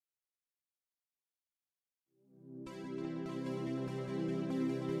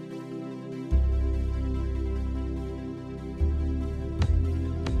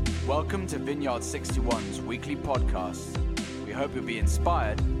Welcome to Vineyard61's weekly podcast. We hope you'll be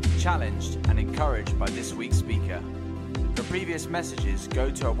inspired, challenged, and encouraged by this week's speaker. For previous messages, go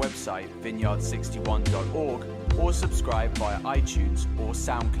to our website, vineyard61.org, or subscribe via iTunes or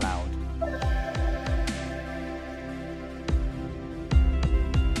SoundCloud.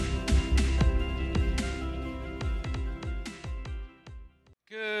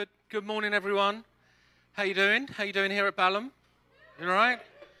 Good morning, everyone. How you doing? How you doing here at Bateman? You all right?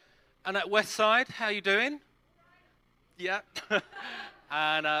 And at Westside, how you doing? Yeah.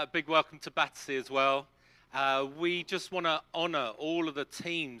 And a big welcome to Bateman as well. We just want to honour all of the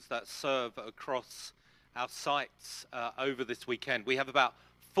teams that serve across our sites over this weekend. We have about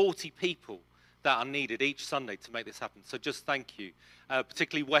 40 people that are needed each Sunday to make this happen. So just thank you.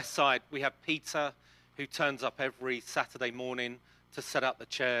 Particularly Westside, we have Peter, who turns up every Saturday morning to set up the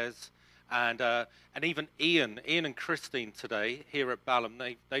chairs, and even Ian and Christine today here at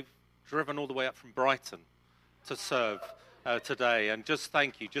Bateman, they've driven all the way up from Brighton to serve today, and just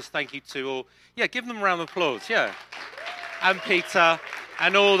thank you to all. Yeah, give them a round of applause, yeah. And Peter,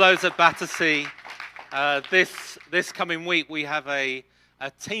 and all those at Battersea. This coming week we have a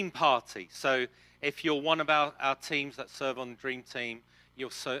team party, so if you're one of our teams that serve on the Dream Team,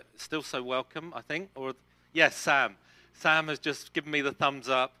 you're still so welcome, I think. Or yes, Sam has just given me the thumbs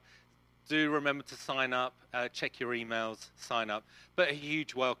up. Do remember to sign up, check your emails, sign up. But a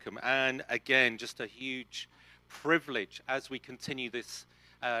huge welcome, and again, just a huge privilege as we continue this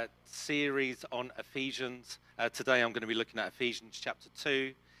series on Ephesians. Today I'm going to be looking at Ephesians chapter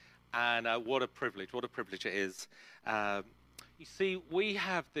 2, and what a privilege it is. You see, we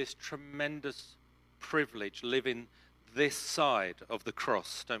have this tremendous privilege living this side of the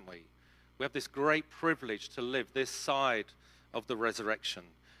cross, don't we? We have this great privilege to live this side of the resurrection.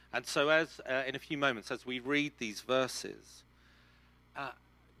 And so as in a few moments, as we read these verses,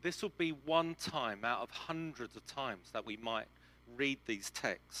 this will be one time out of hundreds of times that we might read these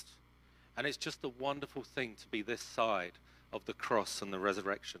texts. And it's just a wonderful thing to be this side of the cross and the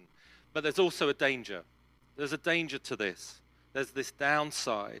resurrection. But there's also a danger. There's a danger to this. There's this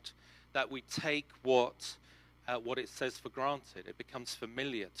downside that we take what it says for granted. It becomes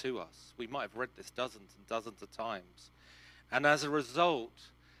familiar to us. We might have read this dozens and dozens of times. And as a result,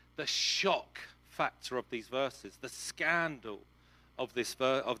 the shock factor of these verses, the scandal of these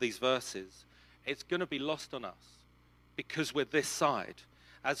verses, it's going to be lost on us because we're this side.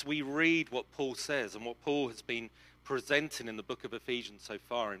 As we read what Paul says and what Paul has been presenting in the book of Ephesians so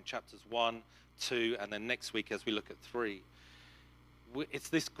far in chapters 1, 2, and then next week as we look at 3, it's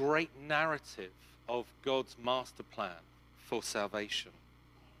this great narrative of God's master plan for salvation.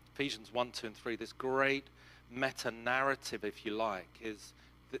 Ephesians 1, 2, and 3, this great meta-narrative, if you like, is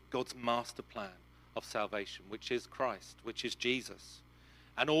that God's master plan of salvation, which is Christ, which is Jesus,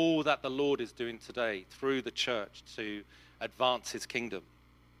 and all that the Lord is doing today through the church to advance his kingdom.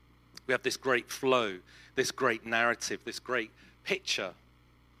 We have this great flow, this great narrative, this great picture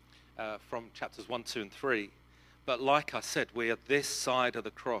from chapters 1, 2, and 3. But like I said, we are this side of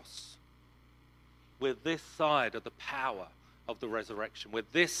the cross. We're this side of the power of the resurrection. We're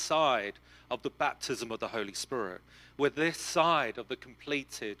this side of the baptism of the Holy Spirit. We're this side of the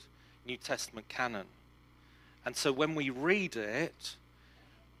completed New Testament canon. And so when we read it,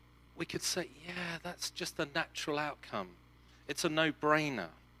 we could say, yeah, that's just a natural outcome. It's a no-brainer.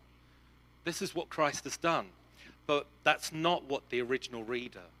 This is what Christ has done. But that's not what the original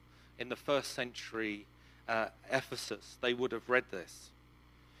reader in the first century Ephesus, they would have read this.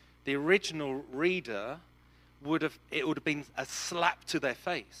 The original reader would have been a slap to their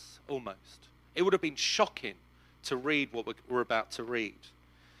face, almost. It would have been shocking to read what we're about to read.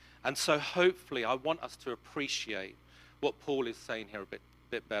 And so hopefully I want us to appreciate what Paul is saying here a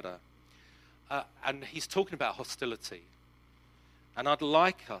bit better. And he's talking about hostility. And I'd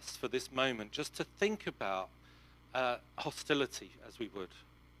like us for this moment just to think about hostility as we would.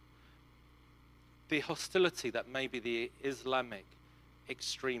 The hostility that maybe the Islamic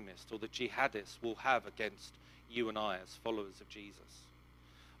extremist or the jihadist will have against you and I as followers of Jesus.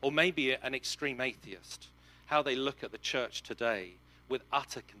 Or maybe an extreme atheist, how they look at the church today with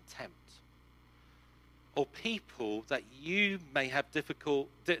utter contempt. Or people that you may have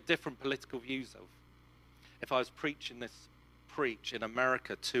different political views of. If I was preaching this preach in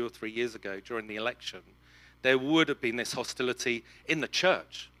America 2 or 3 years ago during the election, there would have been this hostility in the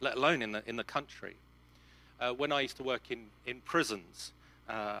church, let alone in the country. When I used to work in prisons,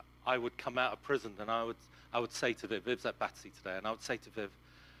 I would come out of prison and I would say to Viv's at Battersea today, and I would say to Viv,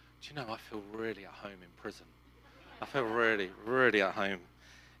 do you know, I feel really at home in prison. I feel really, really at home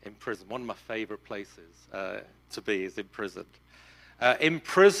in prison. One of my favourite places to be is in prison. In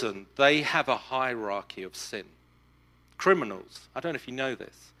prison, they have a hierarchy of sin. Criminals, I don't know if you know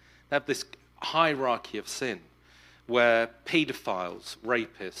this, they have this hierarchy of sin where paedophiles,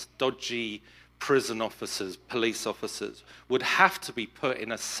 rapists, dodgy prison officers, police officers would have to be put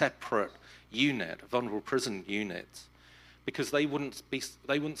in a separate unit, a vulnerable prison unit, because they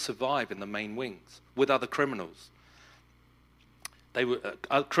wouldn't survive in the main wings with other criminals.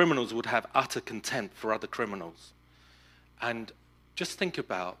 Criminals would have utter contempt for other criminals. And just think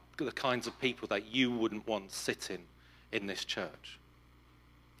about the kinds of people that you wouldn't want sitting in this church.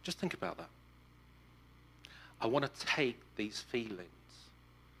 Just think about that. I want to take these feelings,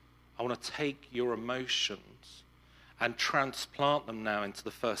 I want to take your emotions and transplant them now into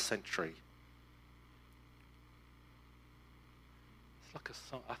the first century. It's like a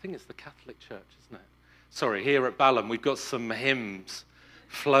song. I think it's the Catholic Church, isn't it? Sorry, here at Bateman, we've got some hymns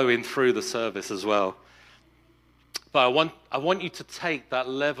flowing through the service as well. But I want you to take that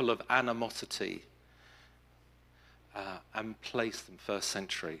level of animosity and place them first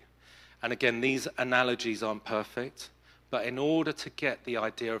century. And again, these analogies aren't perfect, but in order to get the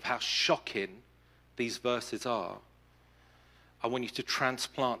idea of how shocking these verses are, I want you to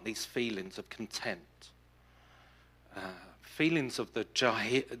transplant these feelings of contempt, feelings of the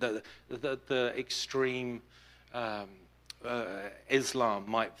extreme Islam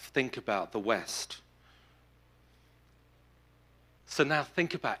might think about the West. So now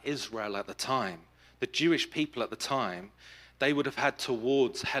think about Israel at the time. The Jewish people at the time, they would have had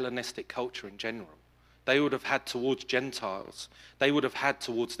towards Hellenistic culture in general. They would have had towards Gentiles. They would have had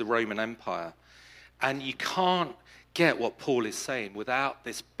towards the Roman Empire. And you can't get what Paul is saying without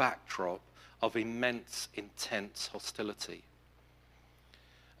this backdrop of immense, intense hostility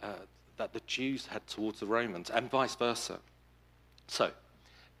that the Jews had towards the Romans, and vice versa. So,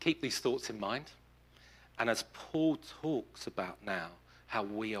 keep these thoughts in mind. And as Paul talks about now how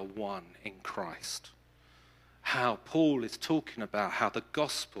we are one in Christ, how Paul is talking about how the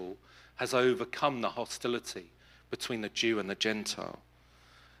gospel has overcome the hostility between the Jew and the Gentile.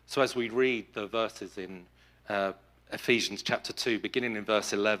 So as we read the verses in Ephesians chapter 2, beginning in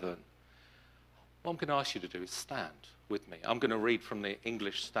verse 11, what I'm going to ask you to do is stand with me. I'm going to read from the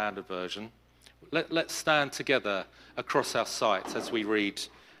English Standard Version. Let's stand together across our sites as we read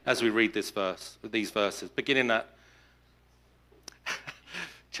these verses, beginning at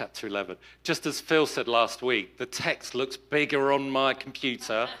chapter 11. Just as Phil said last week, the text looks bigger on my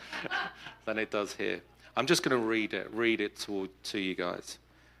computer than it does here. I'm just going to read it to you guys.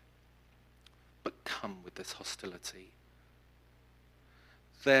 But come with this hostility.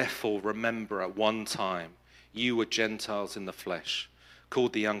 Therefore, remember at one time you were Gentiles in the flesh,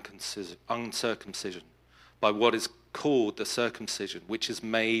 called the uncircumcision, by what is called the circumcision, which is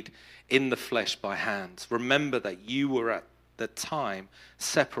made in the flesh by hands. Remember that you were at the time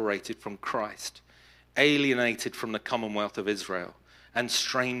separated from Christ, alienated from the commonwealth of Israel, and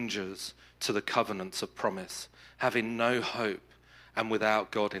strangers to the covenants of promise, having no hope and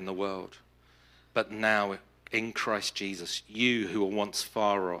without God in the world. But now in Christ Jesus, you who were once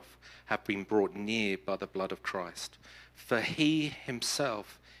far off have been brought near by the blood of Christ. For he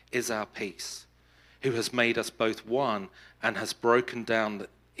himself is our peace, who has made us both one and has broken down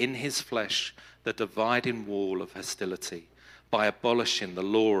in his flesh the dividing wall of hostility by abolishing the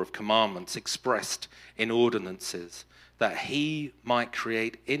law of commandments expressed in ordinances, that he might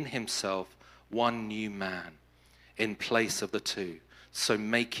create in himself one new man in place of the two, so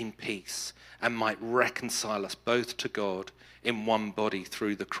making peace, and might reconcile us both to God in one body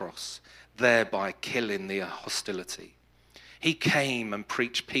through the cross, thereby killing the hostility. He came and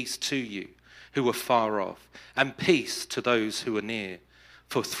preached peace to you who were far off, and peace to those who are near.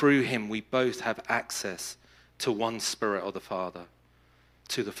 For through him we both have access to one Spirit of the Father,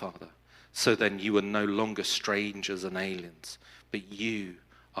 to the Father. So then you are no longer strangers and aliens, but you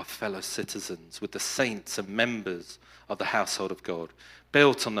are fellow citizens with the saints and members of the household of God,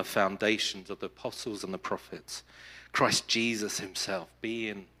 built on the foundations of the apostles and the prophets, Christ Jesus himself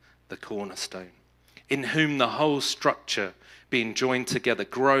being the cornerstone, in whom the whole structure being joined together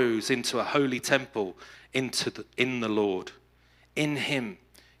grows into a holy temple in the Lord. In him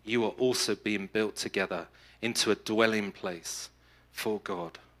you are also being built together into a dwelling place for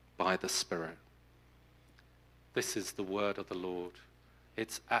God by the Spirit. This is the word of the Lord.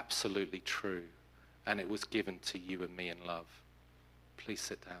 It's absolutely true, and it was given to you and me in love. Please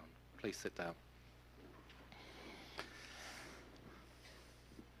sit down. Please sit down.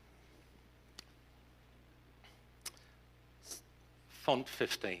 Font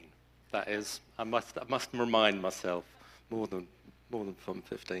 15, that is. I must remind myself more than font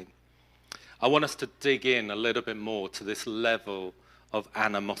 15. I want us to dig in a little bit more to this level of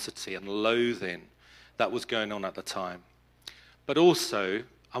animosity and loathing that was going on at the time. But also,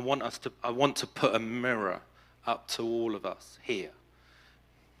 I want to put a mirror up to all of us here,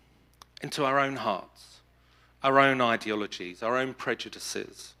 into our own hearts, our own ideologies, our own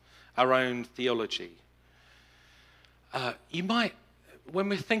prejudices, our own theology. You might, when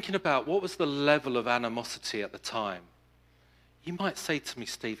we're thinking about what was the level of animosity at the time, you might say to me,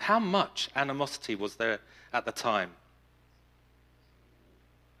 Steve, how much animosity was there at the time?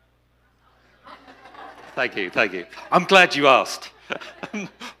 Thank you. I'm glad you asked.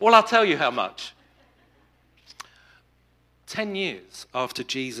 Well, I'll tell you how much. 10 years after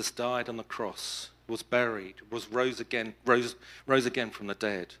Jesus died on the cross, was buried, rose again from the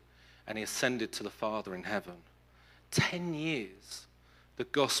dead, and he ascended to the Father in heaven. 10 years, the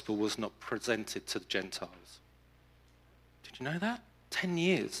gospel was not presented to the Gentiles. Did you know that? 10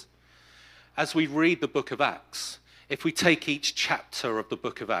 years. As we read the book of Acts, if we take each chapter of the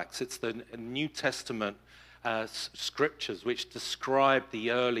book of Acts, it's the New Testament scriptures which describe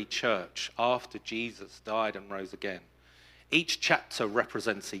the early church after Jesus died and rose again. Each chapter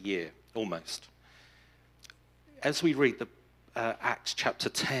represents a year, almost. As we read the Acts chapter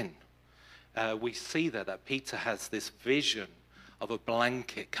 10, we see there that Peter has this vision of a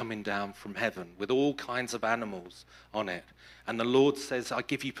blanket coming down from heaven with all kinds of animals on it. And the Lord says, I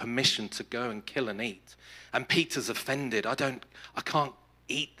give you permission to go and kill and eat. And Peter's offended. I can't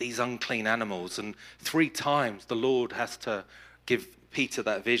eat these unclean animals. And 3 times the Lord has to give Peter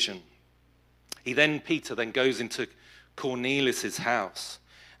that vision. Peter then goes into Cornelius' house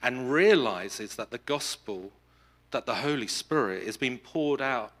and realizes that the gospel, that the Holy Spirit is being poured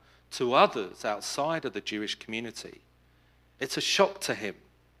out to others outside of the Jewish community. It's a shock to him.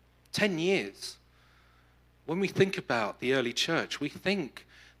 10 years. When we think about the early church, we think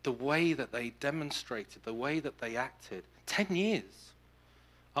the way that they demonstrated, the way that they acted, 10 years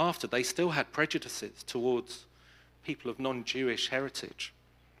after, they still had prejudices towards people of non-Jewish heritage.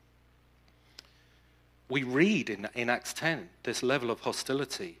 We read in Acts 10 this level of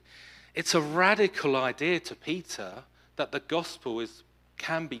hostility. It's a radical idea to Peter that the gospel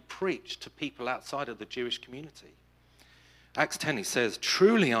can be preached to people outside of the Jewish community. Acts 10, he says,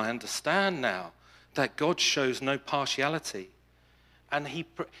 truly I understand now that God shows no partiality. And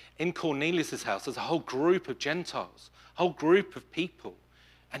in Cornelius' house, there's a whole group of Gentiles, a whole group of people,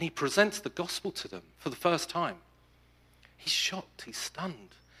 and he presents the gospel to them for the first time. He's shocked, he's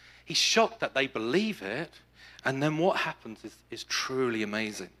stunned. He's shocked that they believe it, and then what happens is truly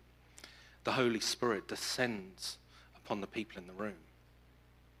amazing. The Holy Spirit descends upon the people in the room.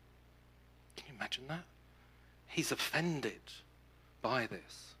 Can you imagine that? He's offended by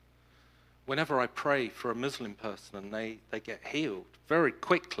this. Whenever I pray for a Muslim person and they get healed very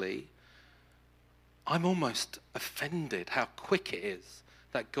quickly, I'm almost offended how quick it is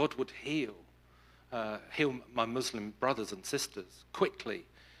that God would heal my Muslim brothers and sisters quickly.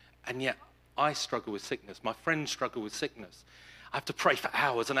 And yet I struggle with sickness. My friends struggle with sickness. I have to pray for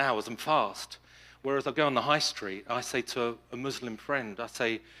hours and hours and fast. Whereas I go on the high street, I say to a Muslim friend, I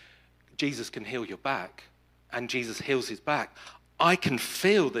say, Jesus can heal your back. And Jesus heals his back. I can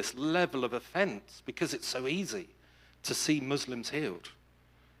feel this level of offense because it's so easy to see Muslims healed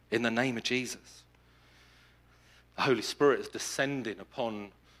in the name of Jesus. The Holy Spirit is descending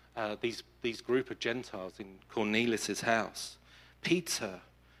upon these group of Gentiles in Cornelius' house. Peter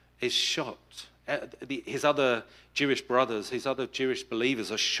is shocked. His other Jewish brothers, his other Jewish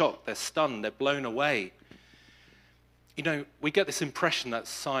believers are shocked. They're stunned. They're blown away. You know, we get this impression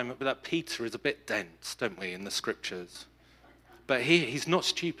that Peter is a bit dense, don't we, in the scriptures? But he's not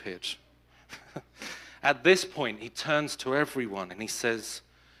stupid. At this point, he turns to everyone and he says,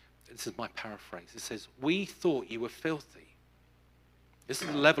 this is my paraphrase, he says, we thought you were filthy. This is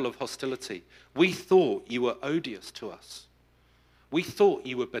the level of hostility. We thought you were odious to us. We thought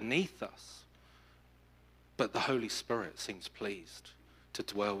you were beneath us. But the Holy Spirit seems pleased to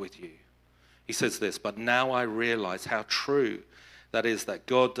dwell with you. He says this, but now I realize how true that is, that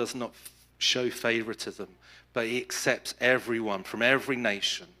God does not show favoritism, but he accepts everyone from every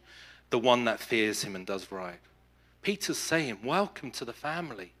nation, the one that fears him and does right. Peter's saying, welcome to the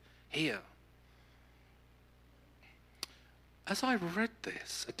family here. As I read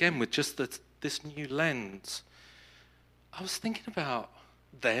this, again with just this new lens, I was thinking about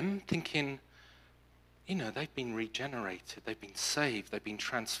them, thinking, you know, they've been regenerated, they've been saved, they've been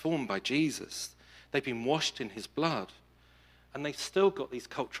transformed by Jesus, they've been washed in his blood, and they've still got these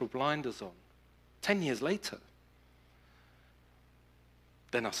cultural blinders on. 10 years later.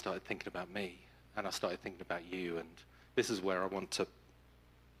 Then I started thinking about me, and I started thinking about you, and this is where I want to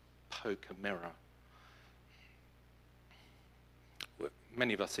poke a mirror.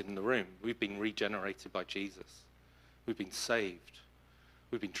 many of us in the room, we've been regenerated by Jesus. We've been saved.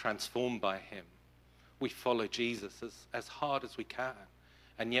 We've been transformed by him. We follow Jesus as hard as we can,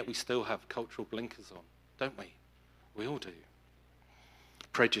 and yet we still have cultural blinkers on, don't we? We all do.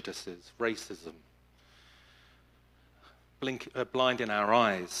 Prejudices, racism, blinding our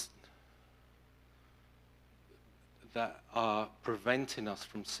eyes that are preventing us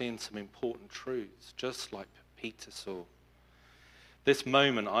from seeing some important truths, just like Peter saw. This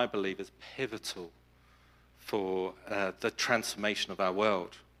moment, I believe, is pivotal for the transformation of our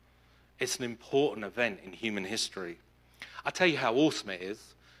world. It's an important event in human history. I'll tell you how awesome it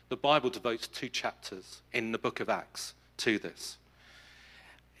is. The Bible devotes 2 chapters in the book of Acts to this.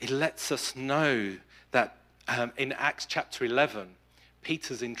 It lets us know that in Acts chapter 11,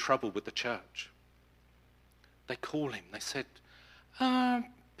 Peter's in trouble with the church. They call him. They said,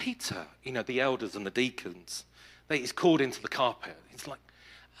 Peter, the elders and the deacons, he's called into the carpet. He's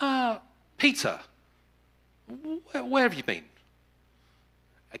like, Peter, where have you been?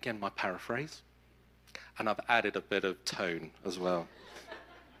 Again, my paraphrase. And I've added a bit of tone as well.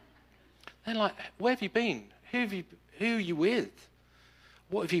 They're like, where have you been? Who are you with?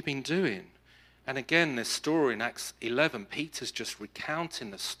 What have you been doing? And again, this story in Acts 11, Peter's just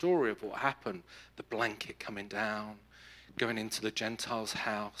recounting the story of what happened. The blanket coming down, going into the Gentiles'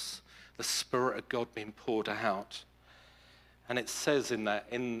 house, the Spirit of God being poured out. And it says in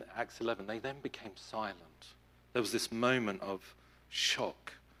Acts 11, they then became silent. There was this moment of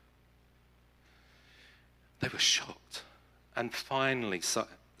shock. They were shocked. And finally,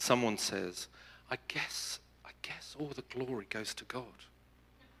 someone says, I guess all the glory goes to God.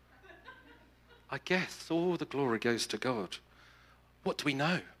 I guess all the glory goes to God. What do we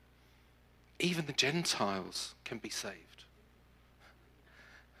know? Even the Gentiles can be saved.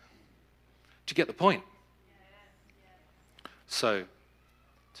 Do you get the point? So,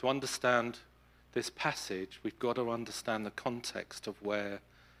 to understand this passage, we've got to understand the context of what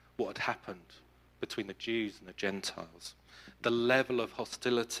had happened between the Jews and the Gentiles, the level of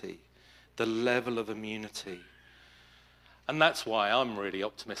hostility, the level of immunity. And that's why I'm really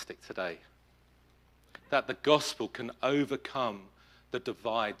optimistic today, that the gospel can overcome the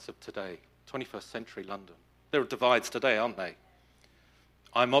divides of today, 21st century London. There are divides today, aren't they?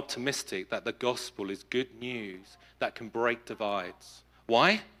 I'm optimistic that the gospel is good news that can break divides.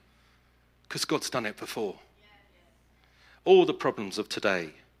 Why? Because God's done it before. All the problems of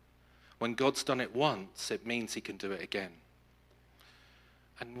today, when God's done it once, it means he can do it again.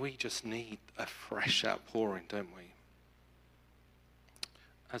 And we just need a fresh outpouring, don't we?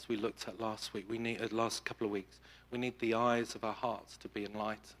 As we looked at last week, last couple of weeks, we need the eyes of our hearts to be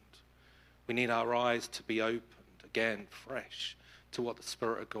enlightened. We need our eyes to be opened again, fresh, to what the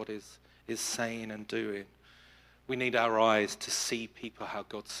Spirit of God is saying and doing. We need our eyes to see people how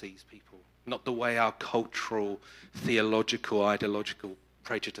God sees people, not the way our cultural, theological, ideological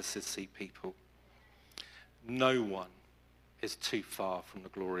prejudices see people. No one is too far from the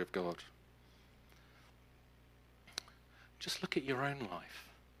glory of God. Just look at your own life.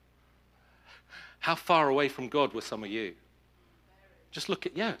 How far away from God were some of you? Just look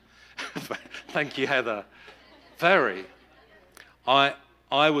at, Thank you, Heather. Very. I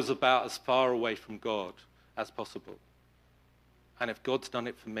was about as far away from God as possible. And if God's done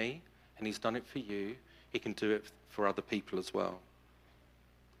it for me, and he's done it for you, he can do it for other people as well.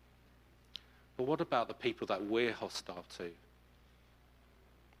 But what about the people that we're hostile to?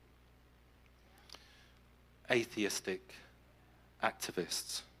 Atheistic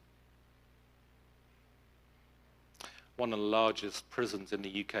activists. One of the largest prisons in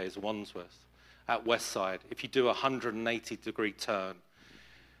the UK is Wandsworth, at Westside. If you do a 180-degree turn,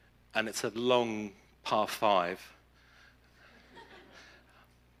 and it's a long par 5,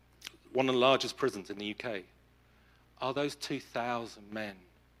 one of the largest prisons in the UK. Are those 2,000 men,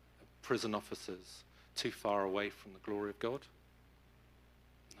 prison officers, too far away from the glory of God?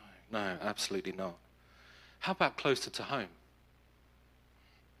 No, absolutely not. How about closer to home?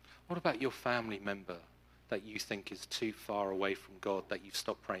 What about your family member that you think is too far away from God, that you've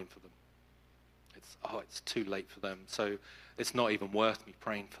stopped praying for them? It's too late for them, so it's not even worth me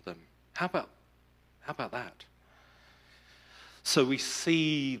praying for them. How about that? So we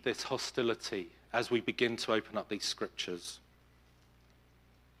see this hostility as we begin to open up these scriptures.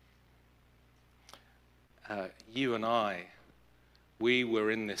 You and I, we were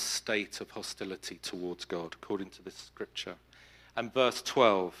in this state of hostility towards God, according to this scripture. And verse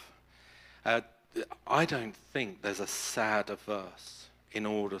 12, I don't think there's a sadder verse in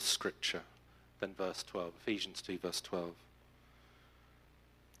all of scripture than verse 12, Ephesians 2, verse 12.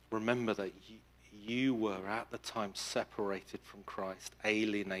 Remember that you were at the time separated from Christ,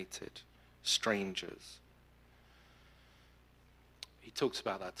 alienated, strangers. He talks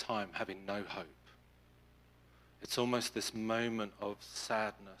about that time having no hope. It's almost this moment of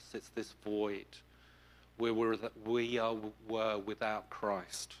sadness. It's this void where we were without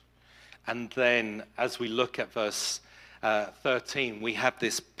Christ. And then as we look at verse 13, we have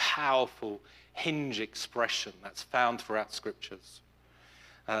this powerful hinge expression that's found throughout scriptures.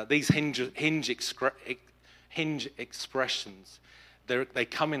 These hinge expressions, they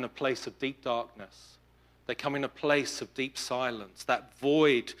come in a place of deep darkness. They come in a place of deep silence, that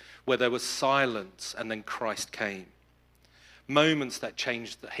void where there was silence and then Christ came. Moments that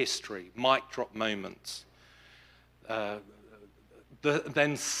changed the history, mic drop moments.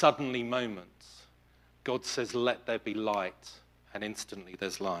 Then suddenly moments. God says, let there be light, and instantly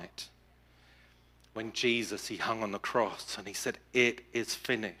there's light. When Jesus, he hung on the cross and he said, it is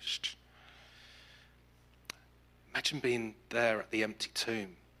finished. Imagine being there at the empty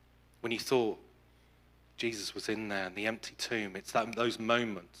tomb when you thought Jesus was in there in the empty tomb. It's those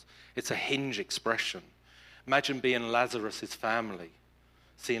moments. It's a hinge expression. Imagine being Lazarus' family,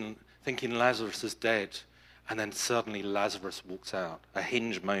 thinking Lazarus is dead, and then suddenly Lazarus walks out. A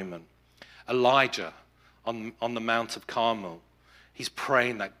hinge moment. Elijah on the Mount of Carmel. He's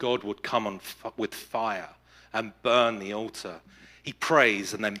praying that God would come with fire and burn the altar. He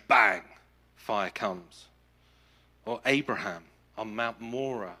prays and then bang, fire comes. Or Abraham on Mount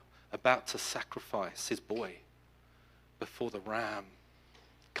Moriah, about to sacrifice his boy before the ram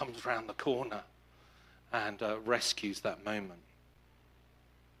comes round the corner and rescues that moment.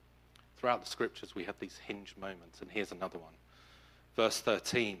 Throughout the scriptures, we have these hinge moments, and here's another one. Verse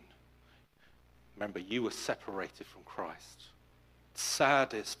 13. Remember, you were separated from Christ.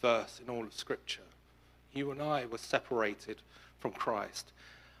 Saddest verse in all of Scripture. You and I were separated from Christ.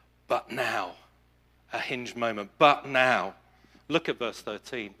 But now, a hinge moment, but now, look at verse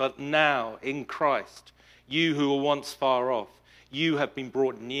 13. But now, in Christ, you who were once far off, you have been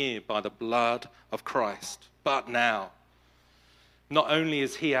brought near by the blood of Christ. But now, not only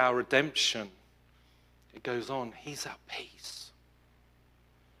is he our redemption, it goes on, he's our peace.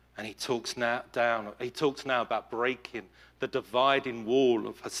 And he talks now about breaking the dividing wall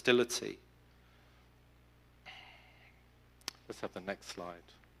of hostility. Let's have the next slide.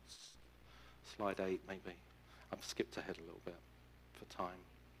 Slide 8, maybe. I've skipped ahead a little bit for time.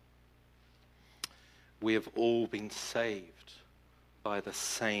 We have all been saved by the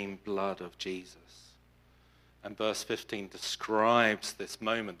same blood of Jesus. And verse 15 describes this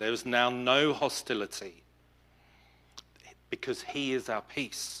moment. There is now no hostility because he is our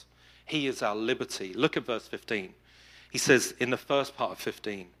peace. He is our liberty. Look at verse 15. He says in the first part of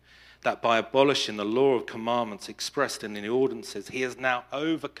 15 that by abolishing the law of commandments expressed in the ordinances, he has now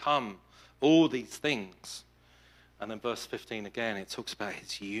overcome all these things. And then verse 15 again, it talks about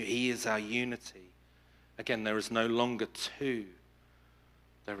he is our unity. Again, there is no longer two.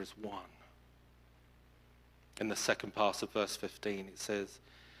 There is one. In the second part of verse 15, it says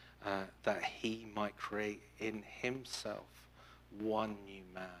that he might create in himself one new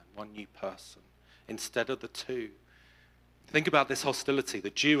man, one new person, instead of the two. Think about this hostility, the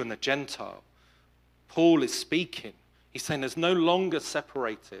Jew and the Gentile. Paul is speaking. He's saying there's no longer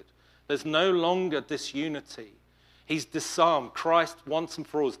separated. There's no longer disunity. He's disarmed. Christ once and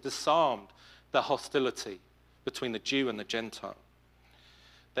for all has disarmed the hostility between the Jew and the Gentile.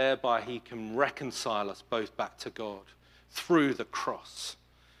 Thereby he can reconcile us both back to God through the cross,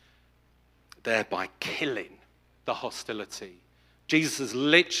 thereby killing the hostility. Jesus has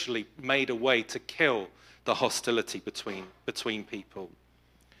literally made a way to kill the hostility between people.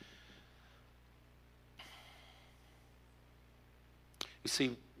 You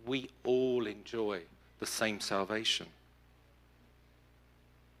see, we all enjoy the same salvation.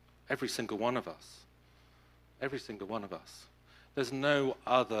 Every single one of us. Every single one of us. There's no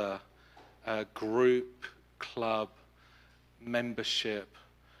other group, club, membership,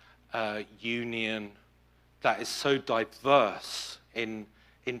 union that is so diverse in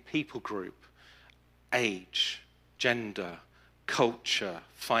people group, age, gender, culture,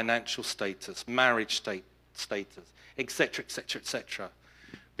 financial status, marriage status, etc., etc., etc.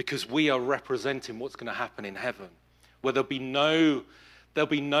 Because we are representing what's going to happen in heaven, where there'll be no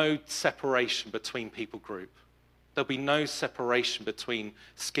separation between people group. There'll be no separation between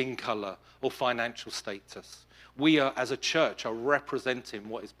skin color or financial status. We are, as a church, are representing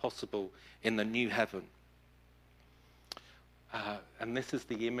what is possible in the new heaven. And this is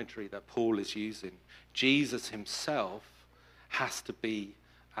the imagery that Paul is using. Jesus himself has to be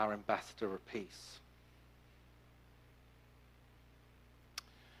our ambassador of peace.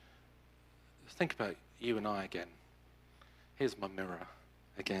 Think about you and I again. Here's my mirror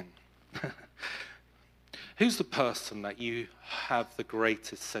again. Who's the person that you have the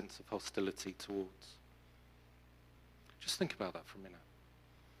greatest sense of hostility towards? Just think about that for a minute.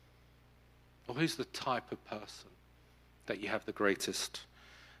 Or who's the type of person that you have the greatest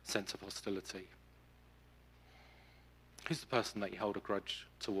sense of hostility? Who's the person that you hold a grudge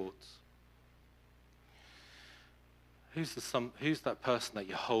towards? Who's that person that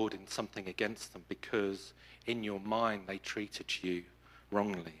you're holding something against them because in your mind they treated you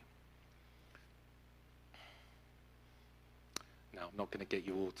wrongly? Now, I'm not going to get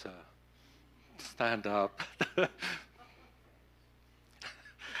you all to stand up.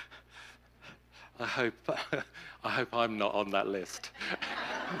 I hope I'm not on that list.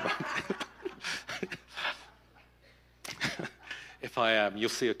 If I am, you'll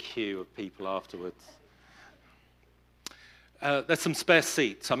see a queue of people afterwards. There's some spare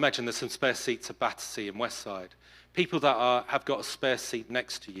seats. I imagine there's some spare seats at Battersea and Westside. People that have got a spare seat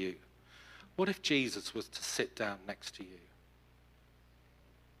next to you. What if Jesus was to sit down next to you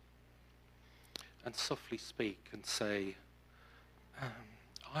and softly speak and say,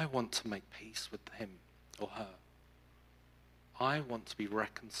 I want to make peace with him or her. I want to be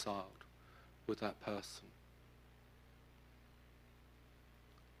reconciled with that person.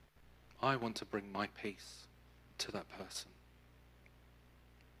 I want to bring my peace to that person.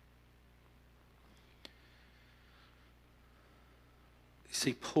 You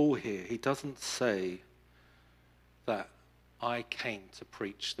see, Paul here, he doesn't say that I came to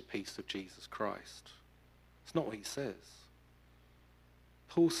preach the peace of Jesus Christ. It's not what he says.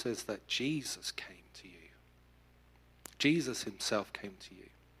 Paul says that Jesus came to you. Jesus himself came to you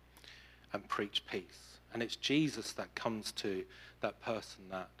and preached peace. And it's Jesus that comes to that person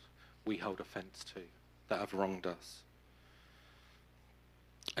that we hold offense to, that have wronged us.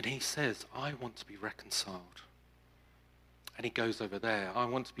 And he says, I want to be reconciled. And he goes over there, I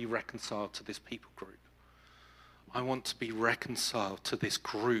want to be reconciled to this people group. I want to be reconciled to this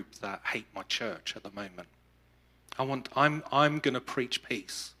group that hate my church at the moment. I'm going to preach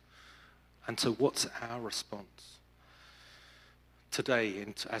peace. And so what's our response? Today,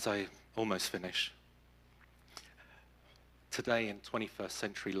 as I almost finish, today in 21st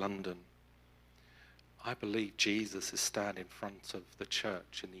century London, I believe Jesus is standing in front of the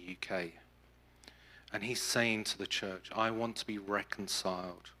church in the UK. And he's saying to the church, I want to be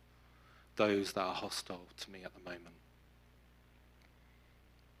reconciled those that are hostile to me at the moment.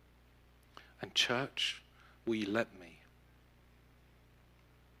 And church, will you let me?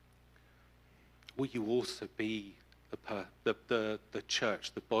 Will you also be the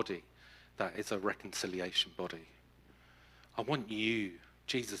church, the body that is a reconciliation body? I want you,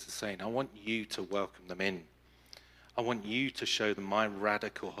 Jesus is saying, I want you to welcome them in. I want you to show them my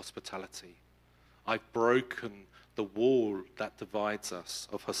radical hospitality. I've broken the wall that divides us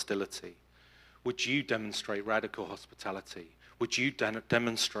of hostility. Would you demonstrate radical hospitality? Would you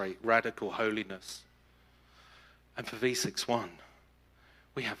demonstrate radical holiness? And for V61,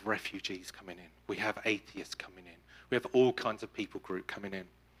 we have refugees coming in. We have atheists coming in. We have all kinds of people group coming in.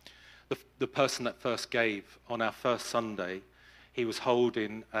 The person that first gave on our first Sunday, he was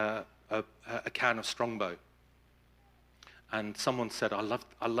holding a can of Strongbow. And someone said, I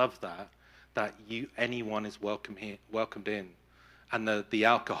love that anyone is welcomed in. And the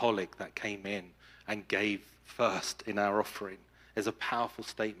alcoholic that came in and gave first in our offering is a powerful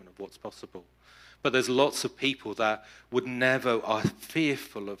statement of what's possible. But there's lots of people that are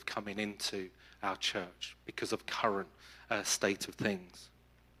fearful of coming into our church because of current state of things.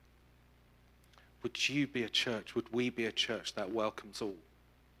 Would you be a church? Would we be a church that welcomes all?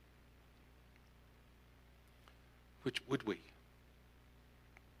 Would we?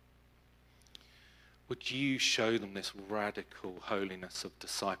 Would you show them this radical holiness of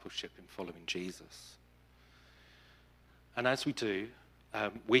discipleship in following Jesus? And as we do,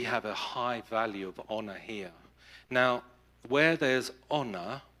 we have a high value of honor here. Now, where there's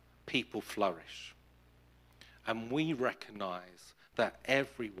honor, people flourish. And we recognize that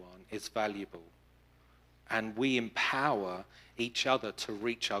everyone is valuable. And we empower each other to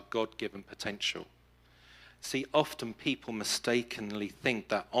reach our God-given potential. See, often people mistakenly think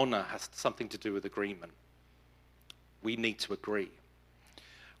that honor has something to do with agreement. We need to agree.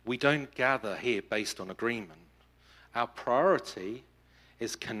 We don't gather here based on agreement. Our priority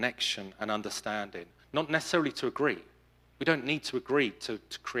is connection and understanding, not necessarily to agree. We don't need to agree to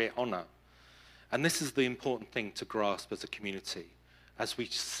create honor. And this is the important thing to grasp as a community, as we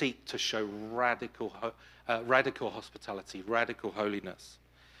seek to show radical hospitality, radical holiness.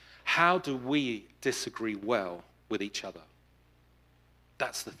 How do we disagree well with each other?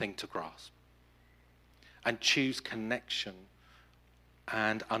 That's the thing to grasp. and choose connection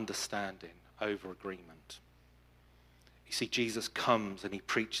and understanding over agreement. You see, Jesus comes and he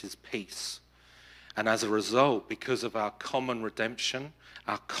preaches peace. And as a result, because of our common redemption,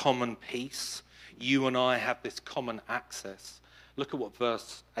 our common peace, you and I have this common access. Look at what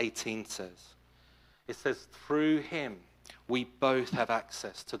verse 18 says. It says, through him, we both have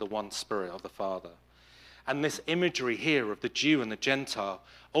access to the one Spirit of the Father. And this imagery here of the Jew and the Gentile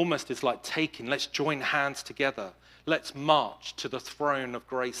almost is like let's join hands together. Let's march to the throne of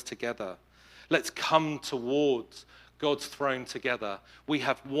grace together. Let's come towards God's throne together. We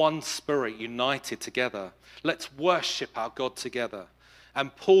have one Spirit united together. Let's worship our God together.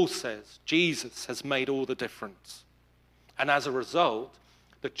 And Paul says Jesus has made all the difference. And as a result,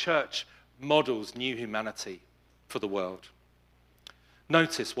 the church models new humanity for the world.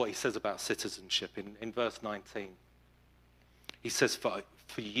 Notice what he says about citizenship in verse 19. He says, for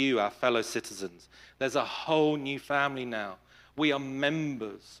you, our fellow citizens, there's a whole new family now. We are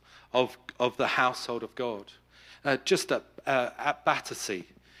members of the household of God. Just at Battersea,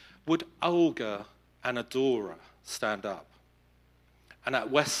 would Olga and Adora stand up? And at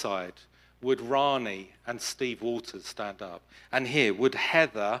Westside, would Rani and Steve Walters stand up? And here, would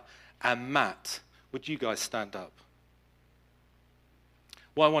Heather and Matt, would you guys stand up?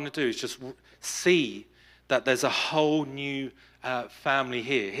 What I want to do is just see that there's a whole new family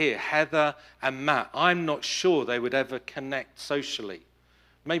here. Here, Heather and Matt. I'm not sure they would ever connect socially.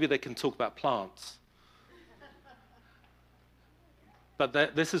 Maybe they can talk about plants.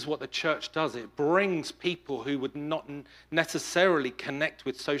 But this is what the church does. It brings people who would not necessarily connect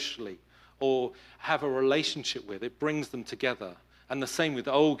with socially or have a relationship with. It brings them together. And the same with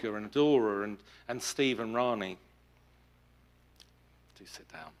Olga and Adora and Steve and Rani. Do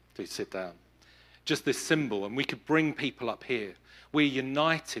sit down. Do sit down. Just this symbol. And we could bring people up here. We're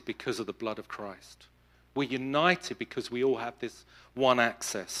united because of the blood of Christ. We're united because we all have this one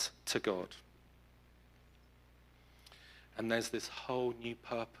access to God. And there's this whole new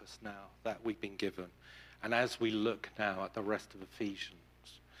purpose now that we've been given. And as we look now at the rest of Ephesians,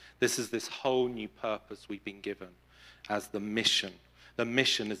 this is this whole new purpose we've been given as the mission. The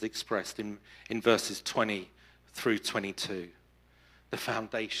mission is expressed in verses 20 through 22. The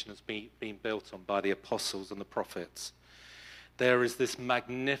foundation has been built on by the apostles and the prophets. There is this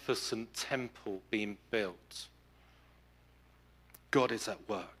magnificent temple being built. God is at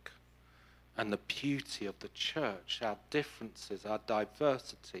work. And the beauty of the church, our differences, our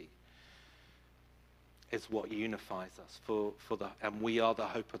diversity, is what unifies us and we are the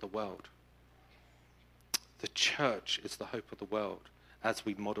hope of the world. The church is the hope of the world as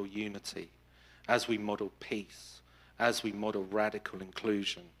we model unity, as we model peace, as we model radical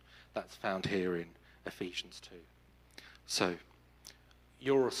inclusion. That's found here in Ephesians 2. So,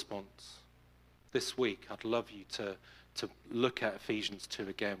 your response this week, I'd love you to look at Ephesians 2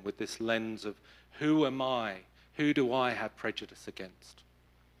 again with this lens of who am I? Who do I have prejudice against?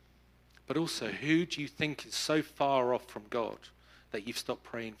 But also, who do you think is so far off from God that you've stopped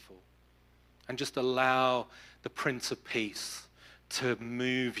praying for? And just allow the Prince of Peace to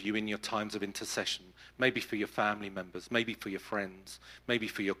move you in your times of intercession, maybe for your family members, maybe for your friends, maybe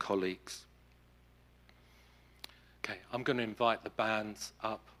for your colleagues. Okay, I'm going to invite the bands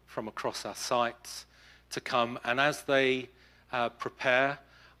up from across our sites to come, and as they prepare,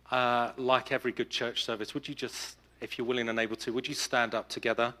 like every good church service, would you just, if you're willing and able to, would you stand up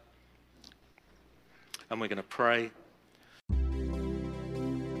together? And we're going to pray.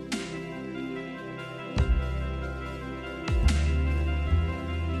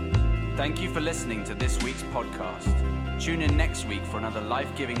 Thank you for listening to this week's podcast. Tune in next week for another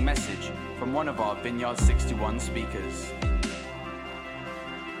life-giving message from one of our Vineyard61 speakers.